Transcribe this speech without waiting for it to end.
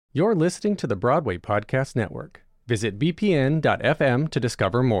You're listening to the Broadway Podcast Network. Visit bpn.fm to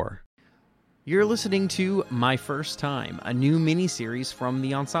discover more. You're listening to My First Time, a new miniseries from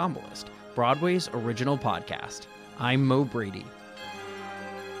The Ensemblist, Broadway's original podcast. I'm Mo Brady.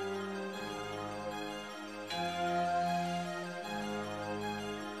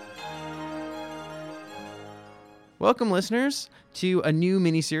 Welcome, listeners, to a new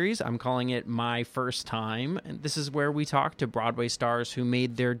miniseries. I'm calling it My First Time, and this is where we talk to Broadway stars who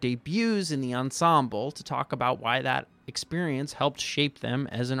made their debuts in the ensemble to talk about why that experience helped shape them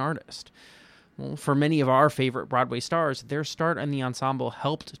as an artist. Well, for many of our favorite Broadway stars, their start in the ensemble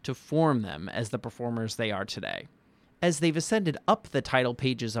helped to form them as the performers they are today. As they've ascended up the title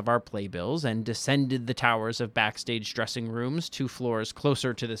pages of our playbills and descended the towers of backstage dressing rooms 2 floors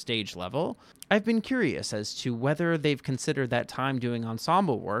closer to the stage level, I've been curious as to whether they've considered that time doing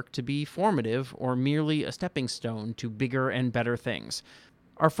ensemble work to be formative or merely a stepping stone to bigger and better things.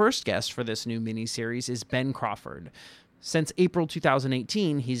 Our first guest for this new miniseries is Ben Crawford. Since April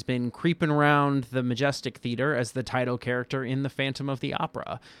 2018, he's been creeping around the Majestic Theater as the title character in The Phantom of the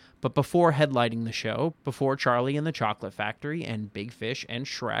Opera. But before headlining the show, before Charlie and the Chocolate Factory and Big Fish and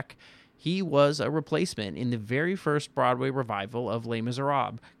Shrek, he was a replacement in the very first Broadway revival of Les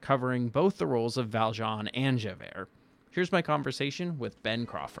Miserables, covering both the roles of Valjean and Javert. Here's my conversation with Ben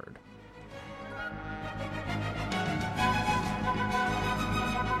Crawford.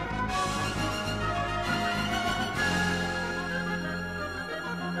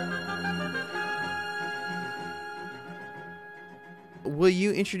 Will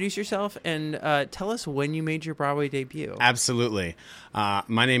you introduce yourself and tell us when you made your Broadway debut? Absolutely.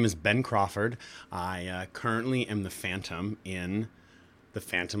 My name is Ben Crawford. I currently am the Phantom in The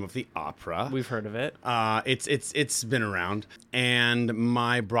Phantom of the Opera. We've heard of it. It's been around. And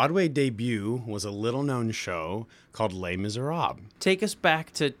my Broadway debut was a little-known show called Les Miserables. Take us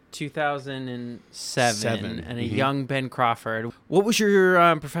back to 2007 and a young Ben Crawford. What was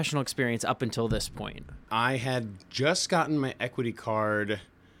your professional experience up until this point? I had just gotten my equity card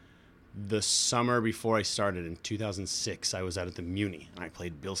the summer before I started. In 2006, I was out at the Muni, and I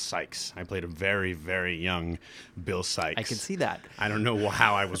played Bill Sykes. I played a very, very young Bill Sykes. I can see that. I don't know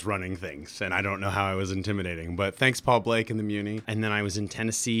how I was running things, and I don't know how I was intimidating, but thanks Paul Blake and the Muni. And then I was in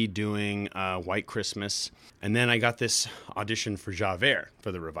Tennessee doing White Christmas, and then I got this audition for Javert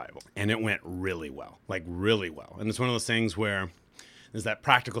for the revival, and it went really well, like really well. And it's one of those things where there's that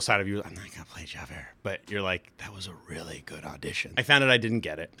practical side of you, I'm not going to play Javert. But you're like, that was a really good audition. I found out I didn't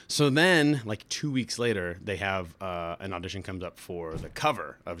get it. So then, like 2 weeks later, they have an audition comes up for the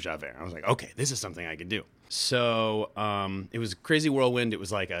cover of Javert. I was like, okay, this is something I could do. So it was a crazy whirlwind. It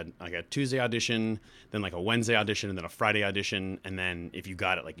was like a Tuesday audition, then like a Wednesday audition, and then a Friday audition. And then if you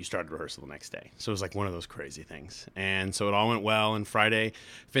got it, like you started rehearsal the next day. So it was like one of those crazy things. And so it all went well. And Friday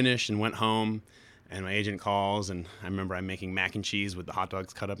finished and went home. And my agent calls, and I remember I'm making mac and cheese with the hot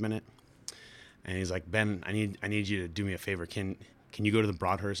dogs cut up in it. And he's like, Ben, I need you to do me a favor. Can you go to the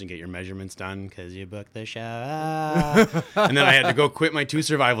Broadhurst and get your measurements done? Because you booked the show. And then I had to go quit my 2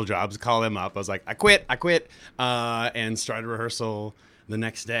 survival jobs, call them up. I was like, I quit. And started rehearsal the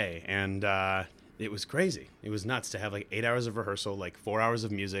next day. And it was crazy. It was nuts to have like 8 hours of rehearsal, like 4 hours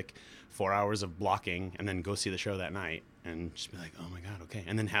of music, 4 hours of blocking, and then go see the show that night. And just be like, oh, my God, okay.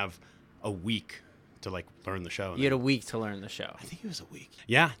 And then have a week to like learn the show. You had a week to learn the show. I think it was a week.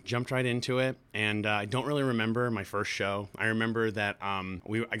 Yeah, jumped right into it, and I don't really remember my first show. I remember that I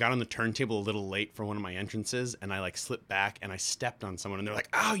got on the turntable a little late for one of my entrances, and I like slipped back and I stepped on someone, and they're like,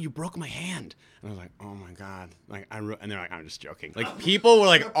 "Oh, you broke my hand!" And I was like, "Oh my God!" Like and they're like, "I'm just joking." Like people were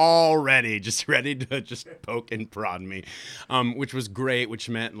like already just ready to just poke and prod me, which was great. Which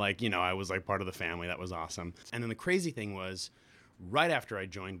meant like I was like part of the family. That was awesome. And then the crazy thing was, right after I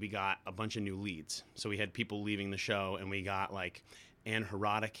joined, we got a bunch of new leads. So we had people leaving the show, and we got like Anne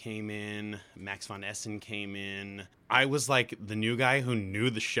Harada came in, Max von Essen came in. I was like the new guy who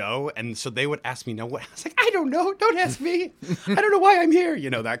knew the show, and so they would ask me, "No, what?" I was like, "I don't know. Don't ask me. I don't know why I'm here."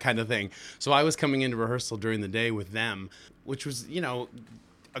 That kind of thing. So I was coming into rehearsal during the day with them, which was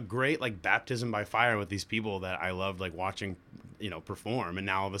a great like baptism by fire with these people that I loved like watching perform. And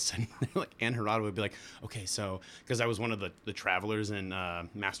now all of a sudden like Anne Harada would be like, okay, so because I was one of the travelers in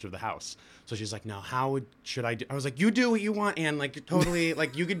Master of the House, so she's like, now should I do? I was like, you do what you want, Anne, like totally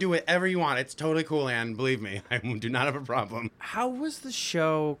like you could do whatever you want, it's totally cool, Anne, believe me, I do not have a problem. How was the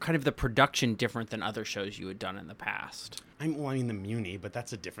show, kind of the production, different than other shows you had done in the past? I mean the Muni, but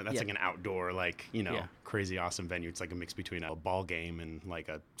that's like an outdoor, like, crazy awesome venue. It's like a mix between a ball game and like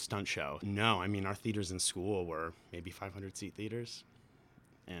a stunt show. No, I mean, our theaters in school were maybe 500 seat theaters.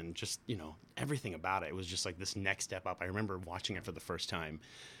 And just, everything about it was just like this next step up. I remember watching it for the first time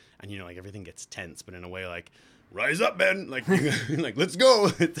and like everything gets tense, but in a way like, rise up, Ben, like like let's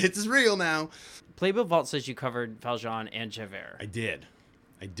go, it's real now. Playbill Vault says you covered Valjean and Javert. I did.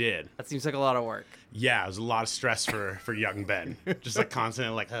 That seems like a lot of work. Yeah, it was a lot of stress for young Ben. Just like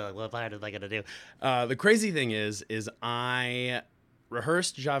constantly like, oh, what am I gonna do? The crazy thing is I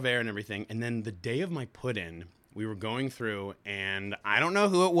rehearsed Javert and everything, and then the day of my put-in, we were going through, and I don't know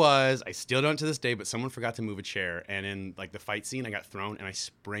who it was. I still don't to this day, but someone forgot to move a chair, and in like the fight scene, I got thrown and I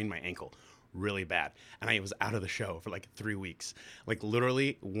sprained my ankle really bad, and I was out of the show for like 3 weeks. Like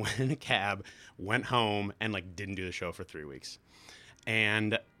literally went in a cab, went home, and like didn't do the show for 3 weeks.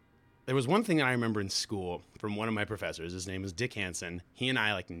 And there was one thing that I remember in school from one of my professors. His name was Dick Hansen. He and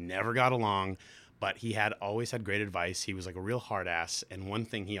I like never got along, but he had always had great advice. He was like a real hard ass. And one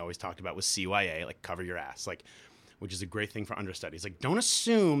thing he always talked about was CYA, like cover your ass, like, which is a great thing for understudies. Like, don't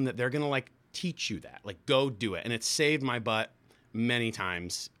assume that they're going to like teach you that. Like, go do it. And it saved my butt many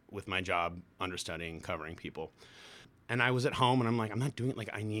times with my job understudying, covering people. And I was at home and I'm like, I'm not doing it.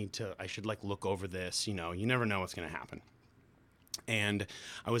 Like, I should like look over this. You never know what's going to happen. And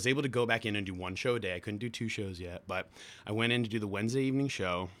I was able to go back in and do one show a day. I couldn't do 2 shows yet, but I went in to do the Wednesday evening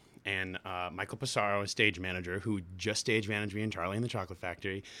show. And Michael Pissarro, a stage manager, who just stage managed me and Charlie in the Chocolate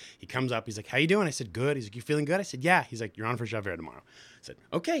Factory, he comes up. He's like, how you doing? I said, good. He's like, you feeling good? I said, yeah. He's like, you're on for Javert tomorrow. I said,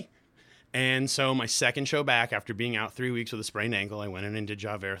 okay. And so my second show back, after being out 3 weeks with a sprained ankle, I went in and did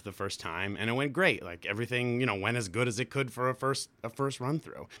Javert for the first time. And it went great. Like everything, went as good as it could for a first run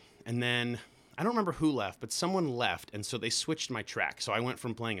through. And then I don't remember who left, but someone left, and so they switched my track. So I went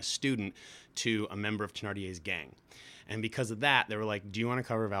from playing a student to a member of Thénardier's gang. And because of that, they were like, do you want to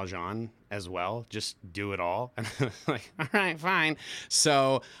cover Valjean as well? Just do it all. And I was like, all right, fine.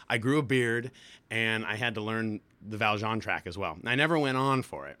 So I grew a beard, and I had to learn the Valjean track as well. I never went on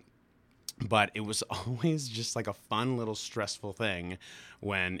for it, but it was always just like a fun little stressful thing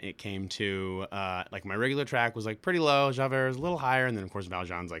when it came to, like my regular track was like pretty low, Javert was a little higher, and then of course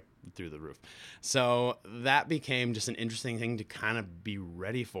Valjean's like through the roof. So that became just an interesting thing to kind of be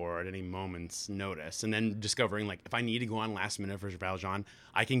ready for at any moment's notice. And then discovering like, if I need to go on last minute for Valjean,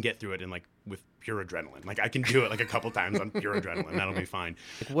 I can get through it in like with pure adrenaline. Like I can do it like a couple times on pure adrenaline. That'll be fine.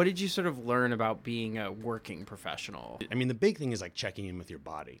 What did you sort of learn about being a working professional? I mean, the big thing is like checking in with your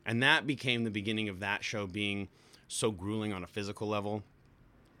body. And that became the beginning of that show being so grueling on a physical level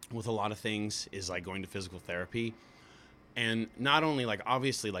with a lot of things, is like going to physical therapy. And not only like,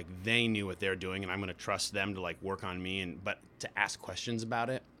 obviously like they knew what they're doing and I'm going to trust them to like work on me, but to ask questions about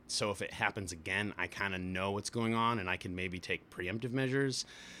it. So if it happens again, I kind of know what's going on and I can maybe take preemptive measures.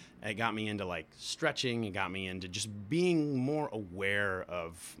 It got me into like stretching. It got me into just being more aware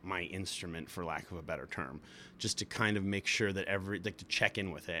of my instrument, for lack of a better term, just to kind of make sure that to check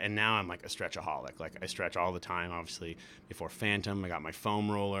in with it. And now I'm like a stretchaholic. Like I stretch all the time. Obviously before Phantom, I got my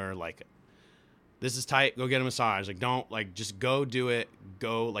foam roller. Like, this is tight. Go get a massage. Like, don't like, just go do it.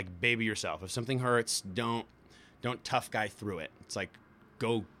 Go like baby yourself. If something hurts, don't tough guy through it. It's like,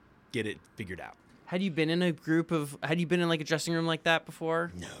 go get it figured out. Had you been in like a dressing room like that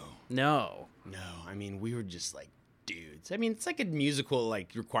before? No. I mean, we were just like dudes. I mean, it's like a musical,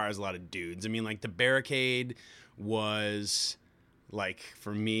 like requires a lot of dudes. I mean, like the Barricade was like,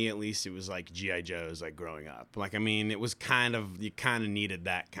 for me at least, it was like G.I. Joe's like growing up. Like, I mean, it was you kind of needed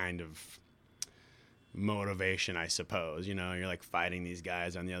that kind of motivation, I suppose. You're like fighting these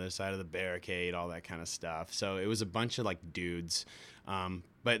guys on the other side of the barricade, all that kind of stuff. So it was a bunch of like dudes.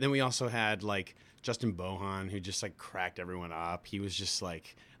 But then we also had like Justin Bohan, who just like cracked everyone up. He was just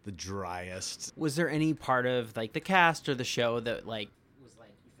like the driest. Was there any part of like the cast or the show that like was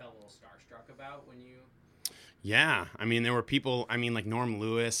like you felt a little starstruck about when you? Yeah, I mean, there were people, I mean, like Norm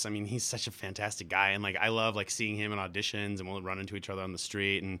Lewis, I mean, he's such a fantastic guy, and, like, I love, like, seeing him in auditions, and we'll run into each other on the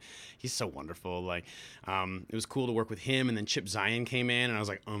street, and he's so wonderful. Like, it was cool to work with him, and then Chip Zien came in, and I was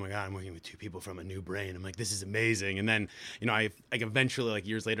like, oh, my God, I'm working with 2 people from A New Brain. I'm like, this is amazing. And then, I, like, eventually, like,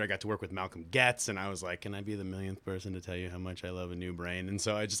 years later, I got to work with Malcolm Getz, and I was like, can I be the millionth person to tell you how much I love A New Brain? And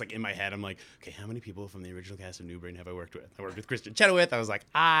so I just, like, in my head, I'm like, okay, how many people from the original cast of New Brain have I worked with? I worked with Kristen Chenoweth. I was like,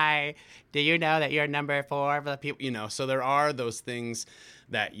 do you know that you're number 4 for the people, so there are those things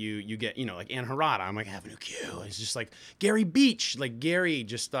that you get, like Ann Harada. I'm like, Avenue Q. It's just like Gary Beach, like Gary,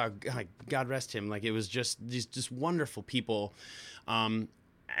 just God rest him. Like, it was just these just wonderful people. And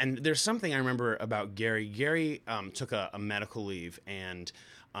there's something I remember about Gary. Gary took a medical leave, and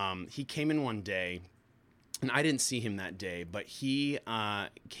he came in one day, and I didn't see him that day, but he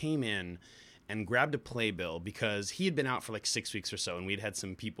came in and grabbed a playbill because he had been out for like 6 weeks or so, and we'd had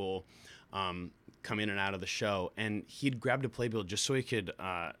some people come in and out of the show, and he'd grabbed a playbill just so he could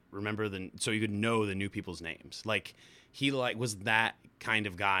remember so he could know the new people's names. Like, he like was that kind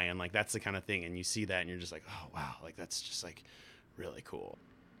of guy, and like that's the kind of thing, and you see that and you're just like, oh wow, like that's just like really cool.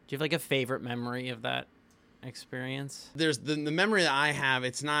 Do you have like a favorite memory of that experience? There's the memory that I have,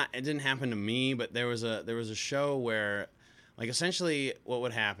 it didn't happen to me, but there was a show where like essentially what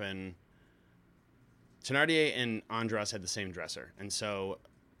would happen, Thenardier and Andras had the same dresser, and so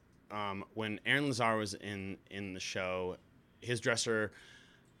when Aaron Lazar was in the show, his dresser,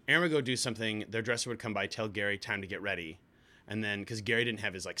 Aaron would go do something, their dresser would come by, tell Gary time to get ready, and then because Gary didn't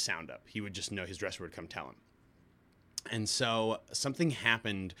have his like sound up, he would just know his dresser would come tell him. And so something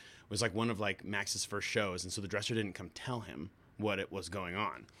happened, it was like one of like Max's first shows, and so the dresser didn't come tell him what it was going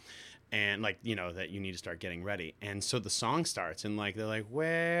on, and like, you know, that you need to start getting ready. And so the song starts, and like they're like,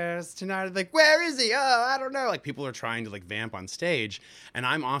 where's tonight? Like, where is he? Oh, I don't know. Like people are trying to like vamp on stage, and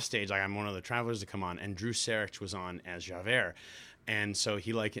I'm off stage, like I'm one of the travelers to come on, and Drew Sarich was on as Javert. And so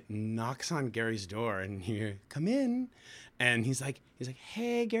he like knocks on Gary's door, and he come in, and he's like,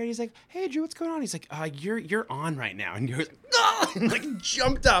 hey Gary, he's like, hey Drew, what's going on? He's like, you're on right now, and Gary's like, oh! And like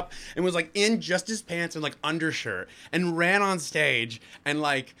jumped up and was like in just his pants and like undershirt and ran on stage, and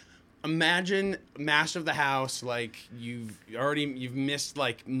like imagine Master of the House, like you've missed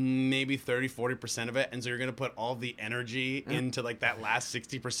like maybe 30-40% of it, and so you're gonna put all the energy into like that last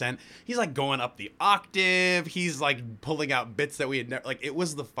 60%. He's like going up the octave, he's like pulling out bits that we had never, like it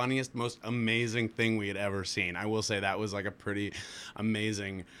was the funniest, most amazing thing we had ever seen. I will say that was like a pretty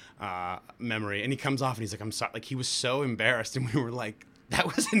amazing memory. And he comes off and he's like, I'm sorry, like he was so embarrassed, and we were like,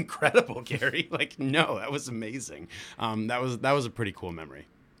 that was incredible, Gary. Like, no, that was amazing. That was a pretty cool memory.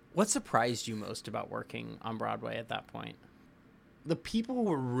 What surprised you most about working on Broadway at that point? The people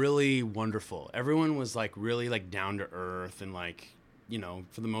were really wonderful. Everyone was like really like down to earth, and like, you know,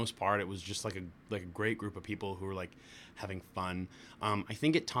 for the most part, it was just like a great group of people who were like having fun. I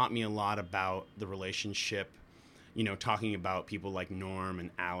think it taught me a lot about the relationship, you know, talking about people like Norm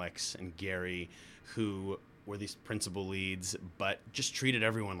and Alex and Gary, who were these principal leads, but just treated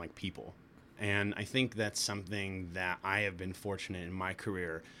everyone like people. And I think that's something that I have been fortunate in my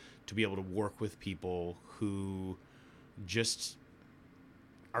career to be able to work with people who just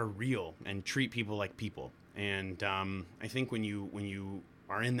are real and treat people like people. And I think when you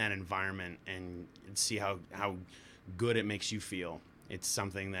are in that environment and see how good it makes you feel, it's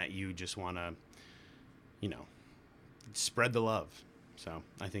something that you just want to, you know, spread the love. So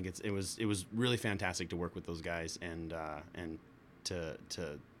I think it was really fantastic to work with those guys and to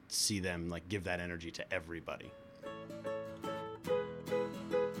see them like give that energy to everybody.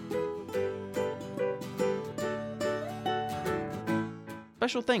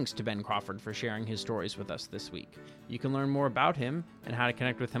 Special thanks to Ben Crawford for sharing his stories with us this week. You can learn more about him and how to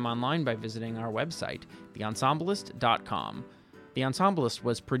connect with him online by visiting our website, theensemblist.com. The Ensemblist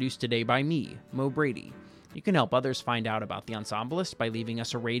was produced today by me, Mo Brady. You can help others find out about The Ensemblist by leaving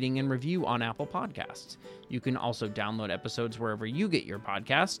us a rating and review on Apple Podcasts. You can also download episodes wherever you get your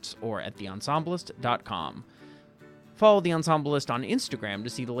podcasts or at theensemblist.com. Follow The Ensemblist on Instagram to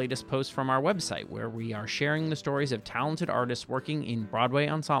see the latest posts from our website, where we are sharing the stories of talented artists working in Broadway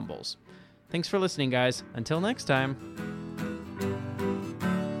ensembles. Thanks for listening, guys. Until next time.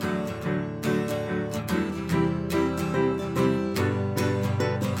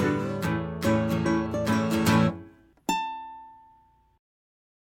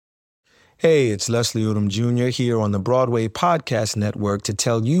 Hey, it's Leslie Odom Jr. here on the Broadway Podcast Network to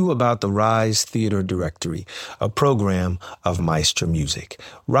tell you about the Rise Theater Directory, a program of Maestro Music.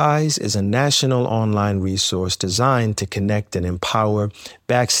 Rise is a national online resource designed to connect and empower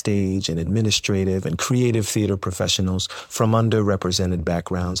backstage and administrative and creative theater professionals from underrepresented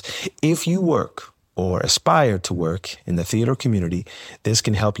backgrounds. If you work or aspire to work in the theater community, this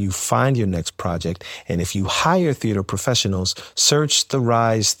can help you find your next project. And if you hire theater professionals, search the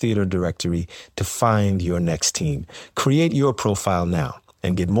Rise Theater Directory to find your next team. Create your profile now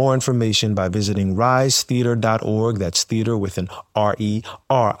and get more information by visiting risetheater.org. That's theater with an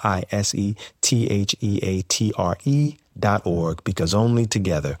RERISETHEATRE.org, because only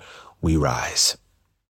together we rise.